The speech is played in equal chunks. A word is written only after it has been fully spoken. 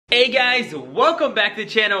Hey guys, welcome back to the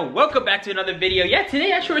channel. Welcome back to another video. Yeah,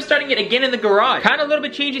 today actually we're starting it again in the garage. Kind of a little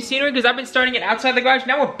bit change of scenery because I've been starting it outside the garage.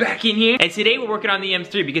 Now we're back in here. And today we're working on the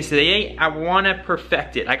M3 because today I want to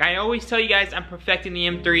perfect it. Like I always tell you guys, I'm perfecting the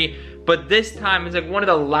M3. But this time is like one of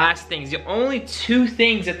the last things. The only two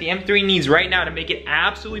things that the M3 needs right now to make it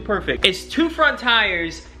absolutely perfect is 2 front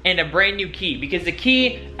tires and a brand new key, because the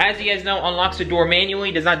key, as you guys know, unlocks the door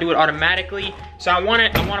manually, does not do it automatically. So I wanna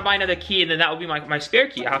buy another key, and then that will be my spare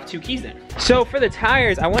key. I have 2 keys then. So for the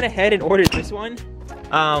tires, I went ahead and ordered this one.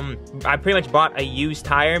 I pretty much bought a used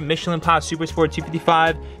tire, Michelin Pilot Super Sport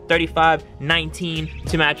 255, 35, 19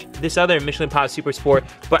 to match this other Michelin Pilot Super Sport.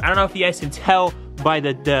 But I don't know if you guys can tell by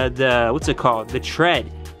the what's it called? The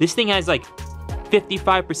tread. This thing has like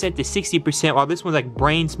 55% to 60%, while this one's like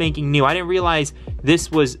brand spanking new. I didn't realize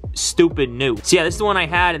this was stupid new. So yeah, this is the one I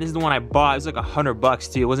had, and this is the one I bought. It was like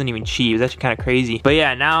 $100 too. It wasn't even cheap. It was actually kind of crazy. But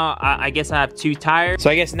yeah, now I guess I have 2 tires. So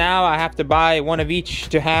I guess now I have to buy one of each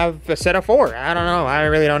to have a set of 4. I don't know. I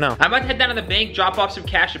really don't know. I might head down to the bank, drop off some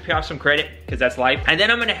cash to pay off some credit, because that's life. And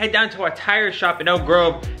then I'm gonna head down to a tire shop in Oak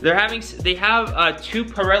Grove. They have 2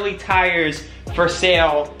 Pirelli tires for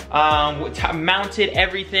sale, mounted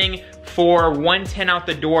everything for $110 out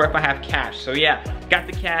the door if I have cash. So yeah, got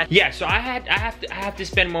the cash. Yeah, so I have to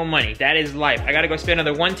spend more money. That is life. I gotta go spend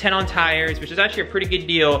another $110 on tires, which is actually a pretty good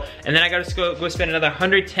deal. And then I gotta go spend another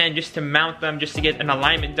 $110 just to mount them, just to get an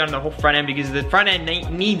alignment done on the whole front end, because the front end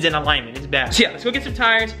needs an alignment. It's bad. So yeah, let's go get some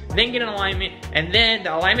tires, then get an alignment, and then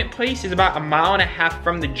the alignment place is about 1.5 miles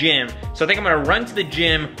from the gym. So I think I'm gonna run to the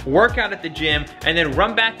gym, work out at the gym, and then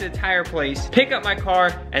run back to the tire place, pick up my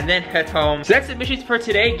car, and then head home. So that's the mission for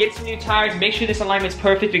today. Get some new tires, make sure this alignment's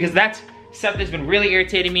perfect, because that's stuff that's been really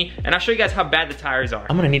irritating me, and I'll show you guys how bad the tires are.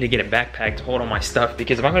 I'm gonna need to get a backpack to hold all my stuff,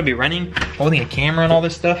 because if I'm gonna be running, holding a camera and all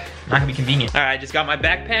this stuff, not gonna be convenient. All right, I just got my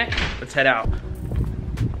backpack. Let's head out.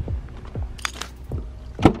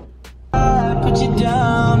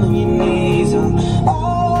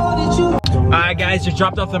 Alright guys, just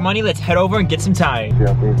dropped off the money. Let's head over and get some tires.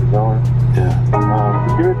 Yeah, things are going.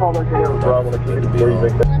 Yeah. Give me a call back here. Where you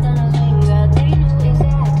think that?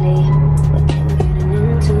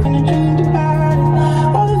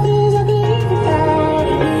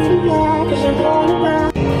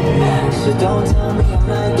 So don't tell me I'm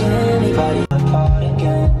not anybody apart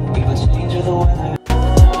again. We will change the weather.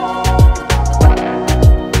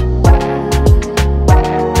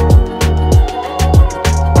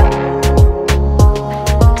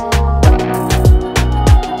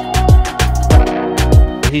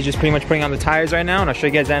 He's just pretty much putting on the tires right now, and I'll show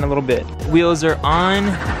you guys that in a little bit. Wheels are on.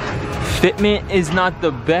 Fitment is not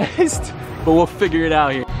the best, but we'll figure it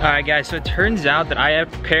out here. All right guys, so it turns out that I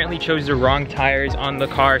apparently chose the wrong tires on the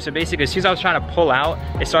car. So basically, as soon as I was trying to pull out,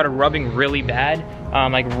 it started rubbing really bad.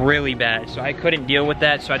 Like really bad, so I couldn't deal with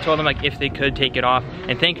that. So I told them like if they could take it off,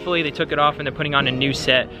 and thankfully they took it off and they're putting on a new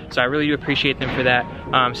set. So I really do appreciate them for that.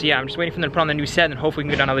 So yeah, I'm just waiting for them to put on the new set, and hopefully we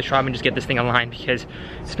can go down to the shop and just get this thing aligned, because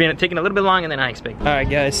it's been taking a little bit longer than I expected. All right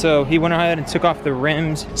guys, so he went ahead and took off the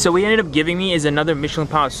rims. So what he ended up giving me is another Michelin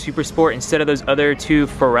Pilot Super Sport instead of those other 2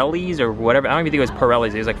 Pirellis or whatever. I don't even think it was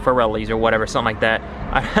Pirellis, it was like Pirellis or whatever, something like that.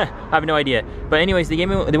 I have no idea. But anyways, they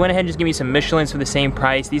went ahead and just gave me some Michelins for the same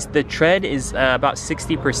price. The tread is about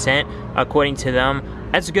 60% according to them.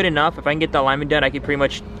 That's good enough. If I can get the alignment done, I could pretty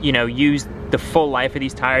much, you know, use the full life of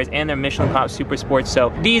these tires, and they're Michelin Pilot Super Sports.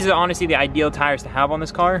 So these are honestly the ideal tires to have on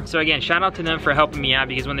this car. So again, shout out to them for helping me out,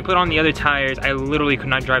 because when they put on the other tires, I literally could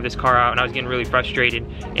not drive this car out, and I was getting really frustrated.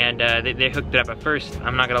 And they hooked it up at first.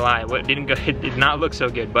 I'm not gonna lie, it did not look so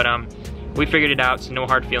good, but we figured it out, so no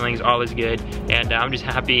hard feelings, all is good. And I'm just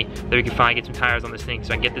happy that we can finally get some tires on this thing,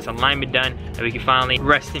 so I can get this alignment done, and we can finally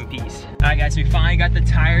rest in peace. All right guys, so we finally got the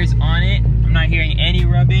tires on it. I'm not hearing any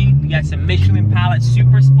rubbing. We got some Michelin Pilot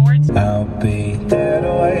Super Sports. I'll be there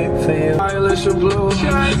to wait for you. Eyelids are blue,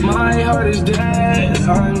 my heart is dead,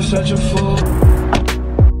 I'm such a fool.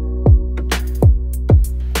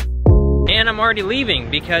 And I'm already leaving,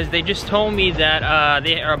 because they just told me that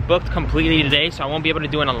they are booked completely today, so I won't be able to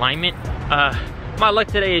do an alignment. My luck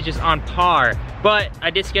today is just on par, but I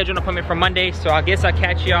did schedule an appointment for Monday, so I guess I'll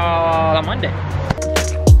catch y'all on Monday.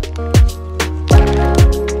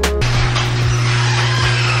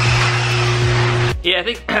 Yeah, I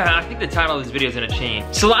think the title of this video is gonna change.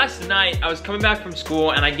 So last night, I was coming back from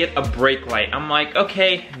school and I get a brake light. I'm like,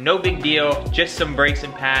 okay, no big deal, just some brakes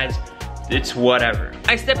and pads. It's whatever.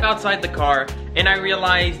 I step outside the car and I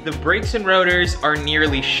realize the brakes and rotors are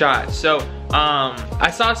nearly shot. So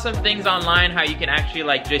I saw some things online how you can actually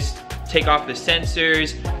like just take off the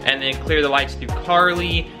sensors and then clear the lights through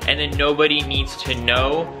Carly, and then nobody needs to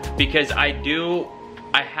know, because I do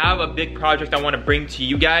I have a big project I want to bring to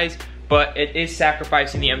you guys, but it is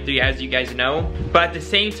sacrificing the M3 as you guys know. But at the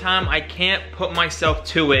same time, I can't put myself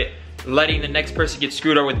to it, letting the next person get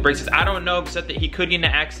screwed over with brakes. I don't know, except that he could get in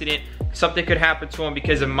an accident. Something could happen to him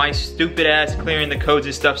because of my stupid ass clearing the codes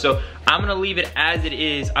and stuff. So I'm gonna leave it as it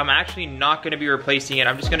is. I'm actually not gonna be replacing it.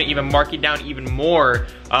 I'm just gonna even mark it down even more.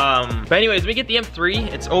 But anyways, we get the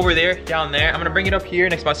M3. It's over there, down there. I'm gonna bring it up here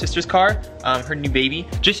next to my sister's car, her new baby.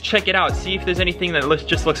 Just check it out. See if there's anything that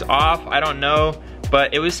just looks off. I don't know.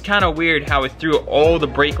 But it was kind of weird how it threw all the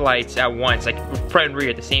brake lights at once, like front and rear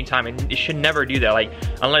at the same time. And it should never do that, like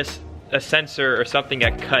unless a sensor or something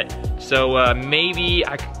got cut. So maybe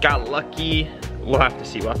I got lucky. We'll have to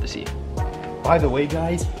see, we'll have to see. By the way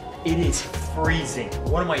guys, it is freezing.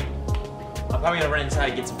 I'm probably gonna run inside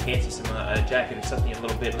and get some pants and some jacket or something in a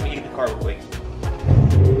little bit. Let me get the car real quick.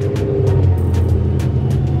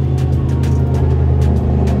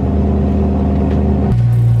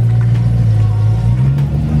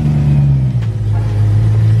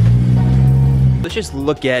 Let's just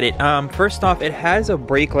look at it. First off, it has a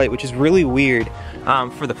brake light, which is really weird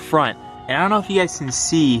for the front. And I don't know if you guys can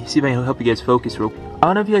see if I can help you guys focus real quick. I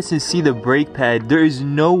don't know if you guys can see the brake pad. There is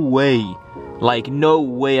no way, like no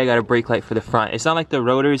way I got a brake light for the front. It's not like the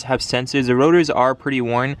rotors have sensors. The rotors are pretty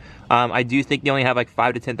worn. I do think they only have like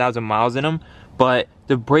 5,000 to 10,000 miles in them. But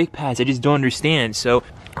the brake pads, I just don't understand. So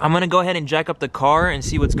I'm gonna go ahead and jack up the car and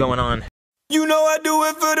see what's going on. You know I do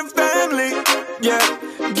it for the family,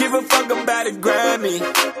 yeah, give a fuck about it, Grammy.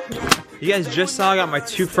 You guys just saw I got my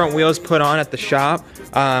 2 front wheels put on at the shop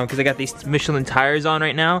because I got these Michelin tires on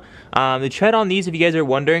right now. The tread on these, if you guys are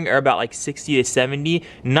wondering, are about like 60 to 70.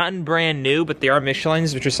 Nothing brand new, but they are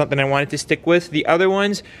Michelins, which is something I wanted to stick with. The other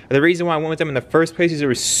ones, the reason why I went with them in the first place is they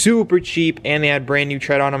were super cheap and they had brand new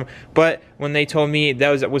tread on them. But when they told me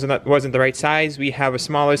that wasn't the right size, we have a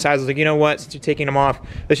smaller size. I was like, you know what? Since you're taking them off,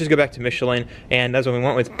 let's just go back to Michelin, and that's what we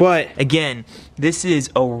went with. But again, this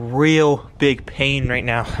is a real big pain right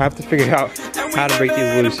now. I have to figure out how to break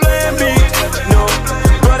these loose. No,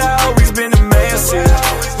 but I always been a message,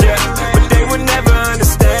 yeah, but they would never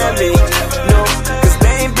understand me, no, cause they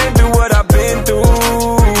ain't been through what I've been through.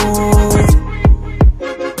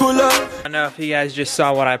 Pull up. I don't know if you guys just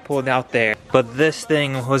saw what I pulled out there, but this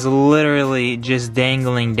thing was literally just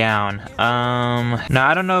dangling down. Now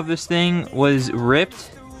I don't know if this thing was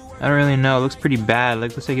ripped. I don't really know. It looks pretty bad.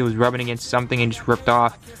 Like, looks like it was rubbing against something and just ripped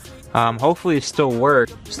off. Hopefully it still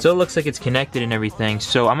works. Still looks like it's connected and everything.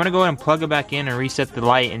 So I'm gonna go ahead and plug it back in and reset the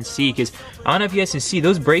light and see, because I don't know if you guys can see,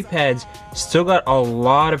 those brake pads still got a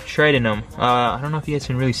lot of tread in them. I don't know if you guys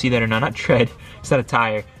can really see that or not. Not tread, it's not a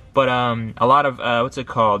tire. But a lot of, what's it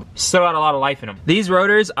called? Still got a lot of life in them. These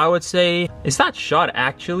rotors, I would say, it's not shot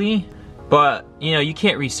actually, but you know, you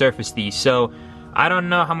can't resurface these. So I don't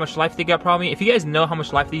know how much life they got probably. If you guys know how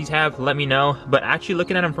much life these have, let me know. But actually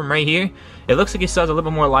looking at them from right here, it looks like it still has a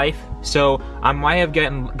little bit more life. So I might have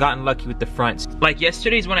gotten lucky with the fronts. Like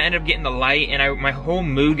yesterday's when I ended up getting the light and my whole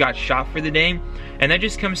mood got shot for the day. And that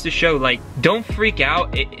just comes to show, like, don't freak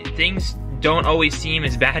out. Things don't always seem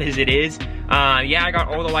as bad as it is. Yeah, I got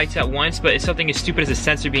all the lights at once, but it's something as stupid as a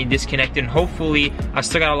sensor being disconnected, and hopefully I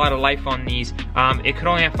still got a lot of life on these. It could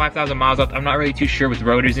only have 5,000 miles left. I'm not really too sure with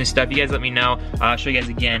rotors and stuff. You guys let me know. I'll show you guys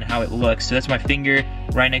again how it looks. So that's my finger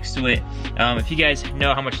right next to it. If you guys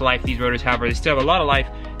know how much life these rotors have, or they still have a lot of life,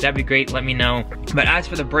 that'd be great, let me know. But as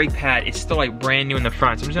for the brake pad, it's still like brand new in the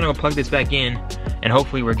front. So I'm just gonna go plug this back in, and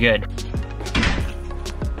hopefully we're good.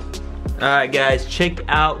 Alright guys, check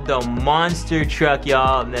out the monster truck,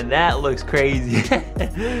 y'all. Now that looks crazy.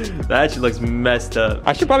 That actually looks messed up.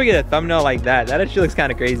 I should probably get a thumbnail like that. That actually looks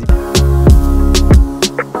kind of crazy.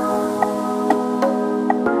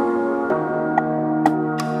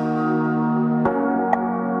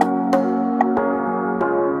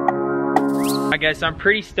 Guys, so I'm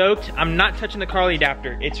pretty stoked. I'm not touching the car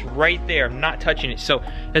adapter. It's right there. I'm not touching it. So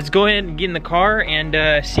let's go ahead and get in the car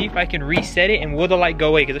and see if I can reset it and will the light go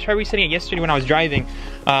away. Because I tried resetting it yesterday when I was driving.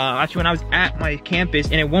 Actually, when I was at my campus,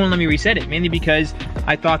 and it won't let me reset it. Mainly because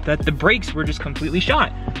I thought that the brakes were just completely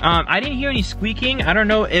shot. I didn't hear any squeaking. I don't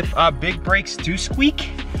know if big brakes do squeak.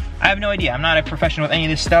 I have no idea. I'm not a professional with any of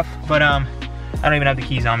this stuff. But I don't even have the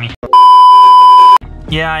keys on me.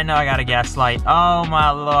 Yeah, I know I got a gas light. Oh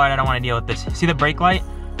my lord, I don't want to deal with this. See the brake light?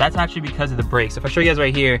 That's actually because of the brakes. If I show you guys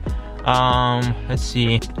right here, let's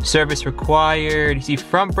see. Service required. You see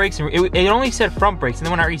front brakes, and it only said front brakes, and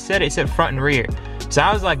then when I reset it, it said front and rear. So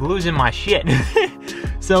I was like losing my shit.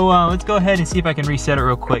 So let's go ahead and see if I can reset it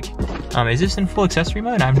real quick. Is this in full accessory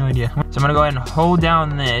mode? I have no idea. So I'm gonna go ahead and hold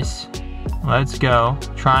down this. Let's go.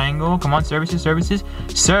 Triangle, come on, services, services,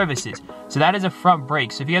 services. So that is a front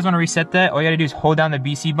brake. So if you guys wanna reset that, all you gotta do is hold down the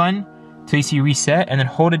BC button till you see reset, and then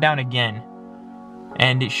hold it down again.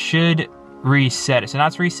 And it should reset it. So now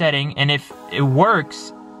it's resetting, and if it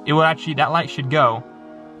works, it will actually, that light should go.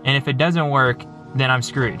 And if it doesn't work, then I'm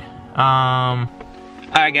screwed.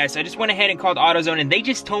 Alright guys, so I just went ahead and called AutoZone, and they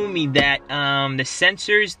just told me that the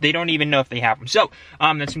sensors, they don't even know if they have them. So,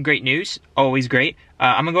 that's some great news. Always great.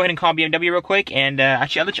 I'm gonna go ahead and call BMW real quick, and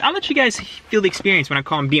actually, I'll let you guys feel the experience when I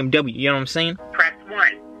call them BMW. You know what I'm saying? Press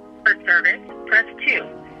 1. For service, press 2.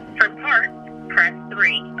 For parts, press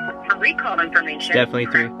 3. For recall information, Definitely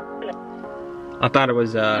 3. I thought it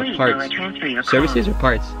was parts. Services or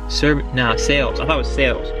parts? Nah, sales. I thought it was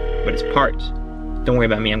sales, but it's parts. Don't worry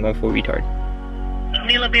about me, I'm going full retard.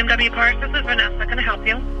 Neela BMW Parts, this is Vanessa. Can I help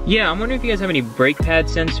you? Yeah, I'm wondering if you guys have any brake pad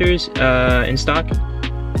sensors in stock?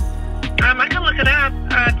 I can look it up.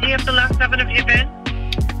 Do you have the last 7 of your VIN?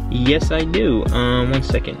 Yes, I do. 1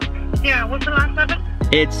 second. Yeah, what's the last 7?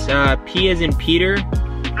 It's P as in Peter.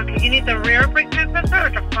 Okay, you need the rear brake pad sensor or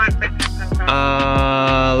the front brake pad sensor?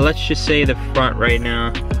 Let's just say the front right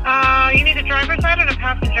now. You need a driver's side or the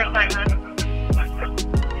passenger side, hon?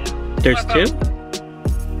 There's 2?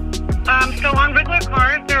 So on regular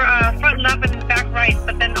cars, they're front left and back right,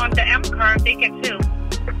 but then on the M car, they get 2.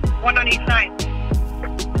 1 on each side.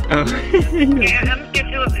 Oh. Yeah, M's get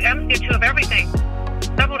 2 of everything.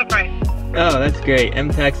 Double the price. Oh, that's great.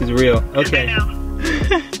 M-Tax is real. Okay.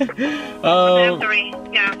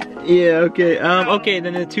 M3, yeah. Yeah, okay. Okay,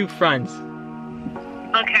 then the 2 fronts.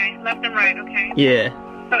 Okay, left and right, okay. Yeah.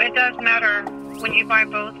 So it does matter when you buy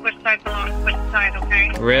both, which side belongs to which side,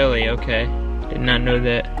 okay? Really? Okay. Did not know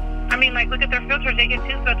that. I mean, like, look at their filters. They get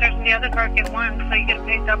 2 filters and the other car get 1, so you get to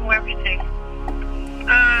pay double everything.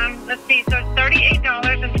 Let's see, so it's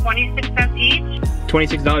 $38.26 each.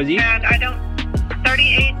 $26 each? And I don't,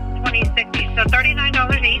 $38.26 each, so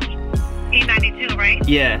 $39 each, $8.92, right?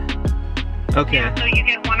 Yeah. Okay. Yeah, so you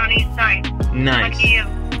get 1 on each side. Nice. Lucky you.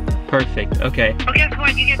 Perfect. Okay. Oh, guess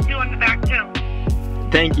what? You get 2 on the back, too.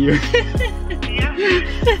 Thank you. Yeah.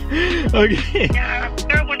 Okay. Yeah,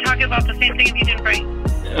 sure, we're talking about the same thing if you didn't break.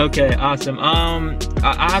 Okay, awesome. I'll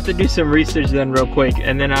have to do some research then real quick,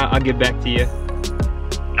 and then I'll get back to you.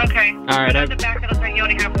 Okay. All right. On the back, it looks like you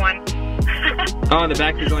only have 1. Oh, on the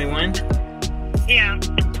back there's only 1? Yeah.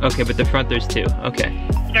 Okay, but the front there's 2. Okay.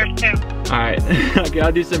 There's 2. All right. Okay,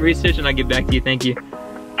 I'll do some research and I'll get back to you. Thank you.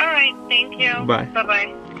 All right, thank you. Bye.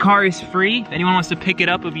 Bye-bye. Car is free. If anyone wants to pick it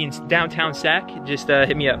up, it'll be in downtown Sac. Just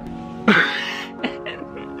hit me up.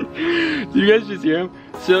 Do you guys just hear him?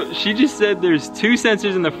 So she just said there's 2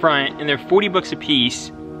 sensors in the front and they're 40 bucks a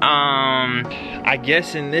piece. I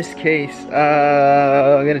guess in this case,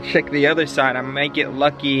 I'm gonna check the other side. I might get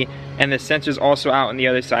lucky and the sensor's also out on the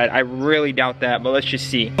other side. I really doubt that, but let's just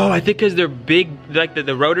see. Oh, I think because they're big, like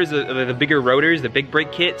the rotors, the bigger rotors, the big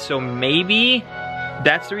brake kit, so maybe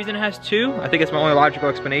that's the reason it has 2. I think that's my only logical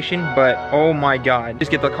explanation, but oh my god.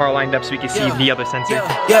 Just get the car lined up so we can see the other sensor.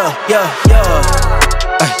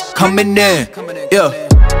 Coming in, yeah,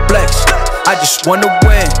 flex. I just wanna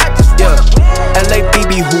win, yeah.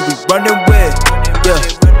 LABB, who we running with, yeah.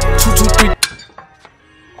 2, 2, 3.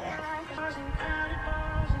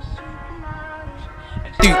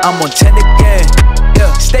 I'm on 10 again,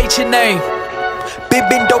 yeah. State your name, big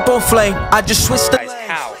dope on flame. I just switched the guys,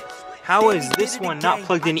 how is this one not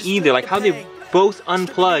plugged in either? Like, how they both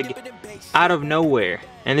unplug out of nowhere?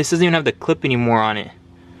 And this doesn't even have the clip anymore on it,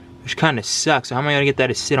 which kind of sucks. So how am I gonna get that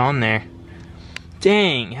to sit on there?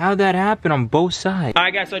 Dang, how'd that happen on both sides? All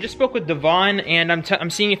right, guys, so I just spoke with Devon, and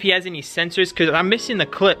I'm seeing if he has any sensors, because I'm missing the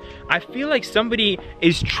clip. I feel like somebody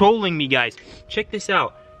is trolling me, guys. Check this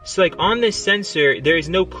out. So, like, on this sensor, there is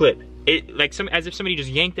no clip. It, like, as if somebody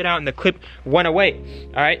just yanked it out and the clip went away.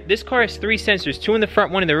 All right, this car has 3 sensors, 2 in the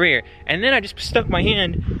front, 1 in the rear. And then I just stuck my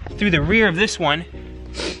hand through the rear of this one,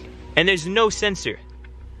 and there's no sensor.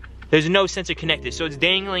 There's no sensor connected, so it's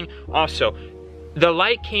dangling also. The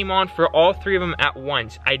light came on for all 3 of them at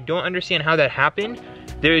once. I don't understand how that happened.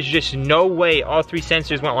 There's just no way all 3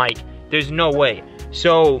 sensors went like, there's no way.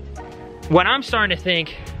 So, what I'm starting to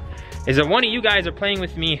think is that one of you guys are playing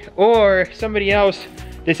with me, or somebody else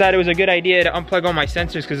decided it was a good idea to unplug all my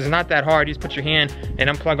sensors, because it's not that hard. You just put your hand and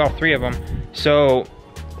unplug all 3 of them. So,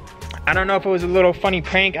 I don't know if it was a little funny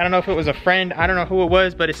prank. I don't know if it was a friend. I don't know who it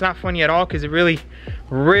was, but it's not funny at all, because it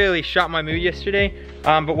really shot my mood yesterday.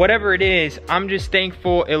 But whatever it is, I'm just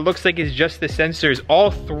thankful. It looks like it's just the sensors, all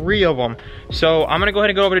 3 of them. So I'm gonna go ahead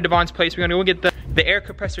and go over to Devon's place. We're gonna go get the air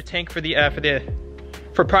compressor tank for the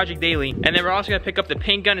for Project Daily. And then we're also gonna pick up the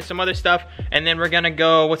paint gun and some other stuff. And then we're gonna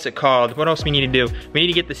go, what's it called? What else we need to do? We need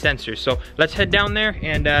to get the sensors. So let's head down there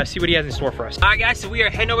and see what he has in store for us. All right guys, so we are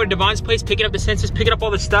heading over to Devon's place, picking up the sensors, picking up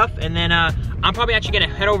all the stuff. And then I'm probably actually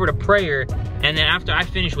gonna head over to prayer. And then after I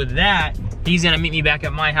finish with that, he's gonna meet me back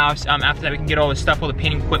at my house. After that, we can get all the stuff, all the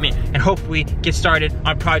painting equipment, and hopefully get started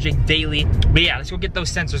on Project Daily. But yeah, let's go get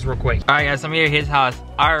those sensors real quick. All right guys, I'm here at his house.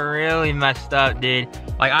 I really messed up, dude.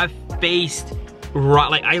 Like I faced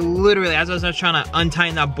right, like I literally, as I was trying to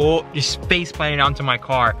untie that bolt, just face planted onto my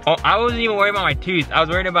car. Oh, I wasn't even worried about my tooth. I was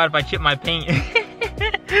worried about if I chipped my paint.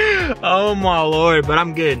 Oh my Lord, but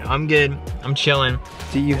I'm good, I'm chilling.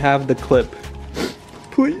 Do you have the clip?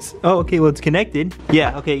 Please. Oh, okay, well it's connected.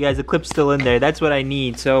 Yeah, okay guys, the clip's still in there. That's what I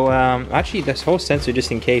need. So actually this whole sensor,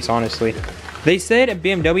 just in case, honestly. They said at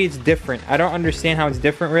BMW it's different. I don't understand how it's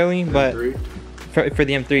different really, but for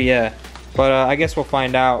the M3, yeah. But I guess we'll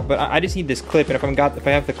find out. But I just need this clip, and if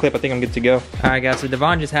I have the clip, I think I'm good to go. All right guys, so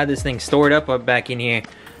Devon just had this thing stored up back in here.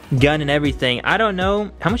 Gun and everything. I don't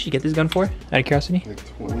know, how much did you get this gun for, out of curiosity?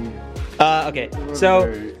 Like 20. Okay,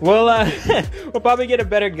 so we'll we'll probably get a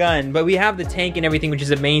better gun, but we have the tank and everything, which is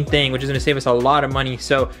the main thing, which is gonna save us a lot of money.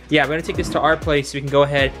 So yeah, we're gonna take this to our place so we can go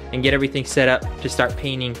ahead and get everything set up to start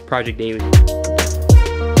painting Project Daily.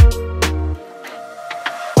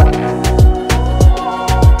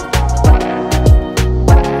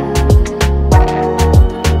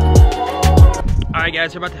 All right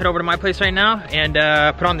guys, we're about to head over to my place right now and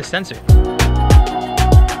put on the sensor.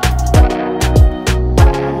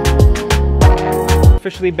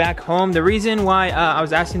 Officially back home. The reason why I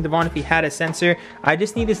was asking Devon if he had a sensor, I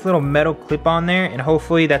just need this little metal clip on there, and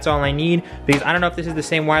hopefully that's all I need, because I don't know if this is the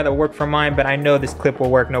same wire that will work for mine, but I know this clip will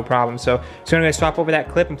work no problem. So I'm gonna swap over that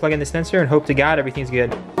clip and plug in the sensor and hope to God everything's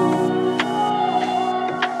good.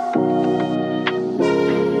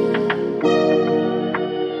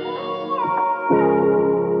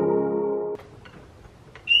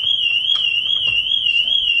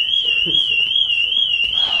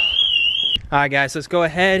 All right guys, so let's go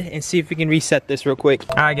ahead and see if we can reset this real quick.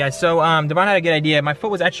 All right guys, so Devon had a good idea. My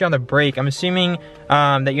foot was actually on the brake. I'm assuming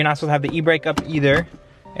that you're not supposed to have the e-brake up either,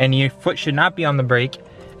 and your foot should not be on the brake.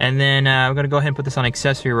 And then we're gonna go ahead and put this on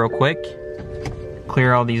accessory real quick.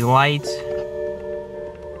 Clear all these lights.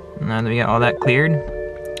 Now that we got all that cleared,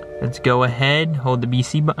 let's go ahead, hold the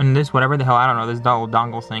BC button, this, whatever the hell, I don't know, this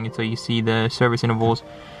dongle thing until you see the service intervals.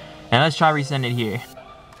 And let's try resend it here.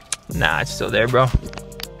 Nah, it's still there, bro.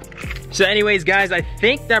 So anyways guys, I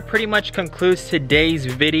think that pretty much concludes today's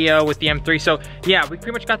video with the M3. So yeah, we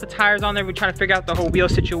pretty much got the tires on there. We're trying to figure out the whole wheel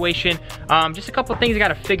situation. Just a couple things I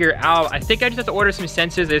gotta figure out. I think I just have to order some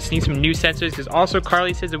sensors. I just need some new sensors, because also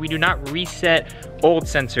Carly says that we do not reset old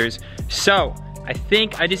sensors. So I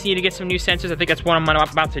think I just need to get some new sensors. I think that's what I'm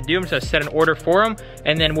about to do. I'm just gonna set an order for them,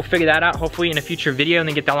 and then we'll figure that out hopefully in a future video, and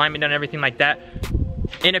then get the alignment done and everything like that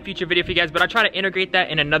in a future video for you guys. But I'll try to integrate that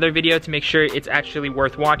in another video to make sure it's actually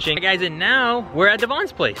worth watching. Right, guys, and now we're at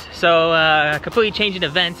Devon's place. So completely changing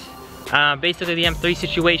events. Basically the M3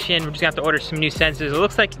 situation, we're just gonna have to order some new sensors. It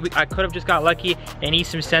looks like I could have just got lucky and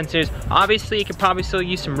used some sensors. Obviously you could probably still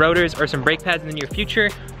use some rotors or some brake pads in the near future,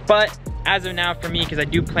 but as of now for me, because I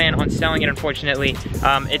do plan on selling it unfortunately,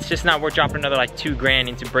 it's just not worth dropping another like 2 grand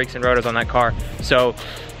into brakes and rotors on that car. So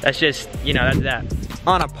that's just, you know, that's that.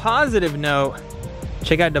 On a positive note,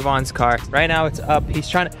 check out Devon's car. Right now it's up. He's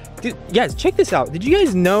trying to, dude, guys, check this out. Did you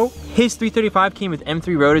guys know his 335 came with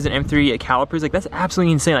M3 rotors and M3 calipers? Like, that's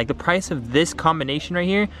absolutely insane. Like, the price of this combination right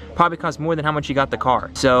here probably cost more than how much he got the car.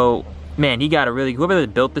 So, man, he got a really, whoever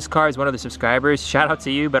built this car is one of the subscribers. Shout out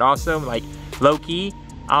to you, but also, like, low key,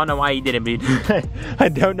 I don't know why he did it, but I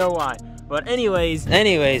don't know why. But anyways,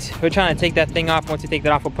 we're trying to take that thing off. Once we take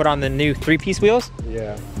that off, we'll put on the new 3-piece wheels.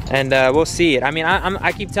 Yeah. And we'll see it. I mean,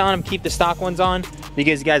 I keep telling him keep the stock ones on,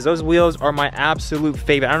 because guys, those wheels are my absolute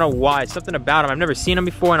favorite. I don't know why. It's something about them. I've never seen them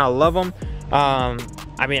before and I love them.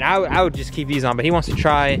 I mean, I would just keep these on, but he wants to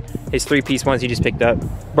try his 3-piece ones he just picked up.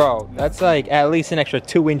 Bro, that's like at least an extra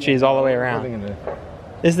 2 inches all the way around.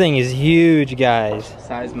 This thing is huge, guys.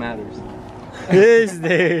 Size matters. This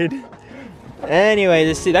dude. Anyway,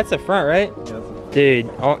 let's see, that's the front, right? Yes. Dude,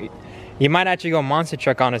 oh, you might actually go monster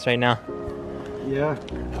truck on us right now. Yeah.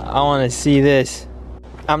 I want to see this.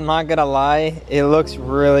 I'm not gonna lie, it looks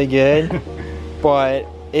really good, but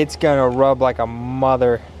it's gonna rub like a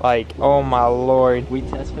mother. Like, oh my Lord. We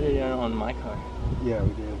tested it on my car. Yeah,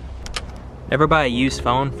 we did. Never buy a used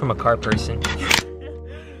phone from a car person.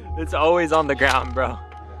 It's always on the ground, bro.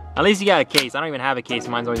 At least you got a case. I don't even have a case.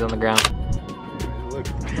 Mine's always on the ground. Look,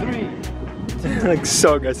 3. Like,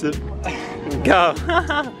 so aggressive. Go.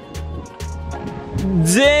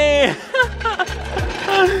 Damn.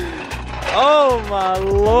 Oh my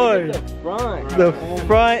lord. The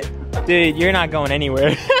front. Dude, you're not going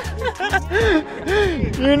anywhere.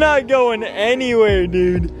 You're not going anywhere,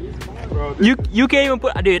 dude. You can't even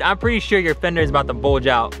put, dude, I'm pretty sure your fender is about to bulge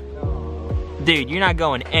out. Dude, you're not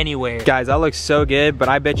going anywhere. Guys, that looks so good, but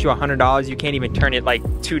I bet you $100 you can't even turn it like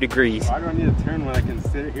 2 degrees. Why do I need to turn when I can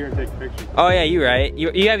sit here and take pictures? Oh yeah, you're right.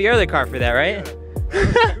 You have your other car for that, right?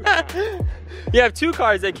 Yeah. You have 2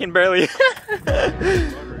 cars that can barely.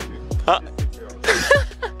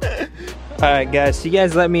 Alright guys, so you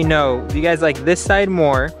guys let me know. Do you guys like this side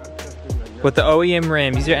more with the OEM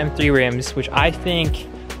rims? These are M3 rims, which I think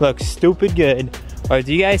look stupid good. Or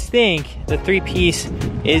do you guys think the 3-piece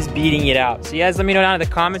is beating it out? So you guys let me know down in the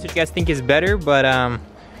comments what you guys think is better, but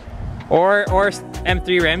or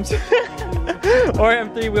M3 rims or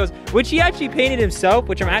M3 wheels, which he actually painted himself,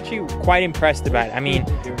 which I'm actually quite impressed about. I mean,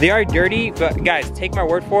 they are dirty, but guys, take my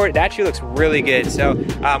word for it, it actually looks really good. So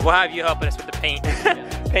we'll have you helping us with the paint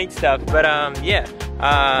paint stuff. But yeah,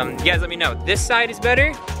 you guys let me know, this side is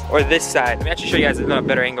better or this side? Let me actually show you guys a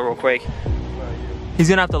better angle real quick. He's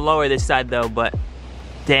gonna have to lower this side though, but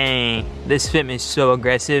dang, this fitment is so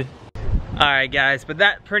aggressive. Alright guys, but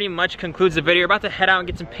that pretty much concludes the video. We're about to head out and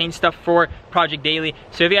get some paint stuff for Project Daily.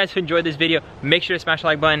 So if you guys enjoyed this video, make sure to smash the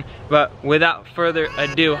like button. But without further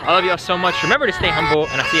ado, I love y'all so much. Remember to stay humble,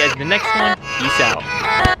 and I'll see you guys in the next one. Peace out.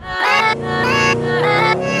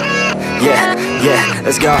 Yeah,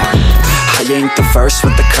 let's go. I ain't the first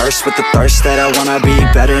with the curse, with the thirst that I wanna be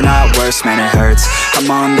better, not worse, man it hurts. I'm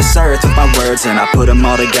on this earth with my words and I put them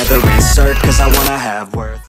all together, insert, cause I wanna have worth.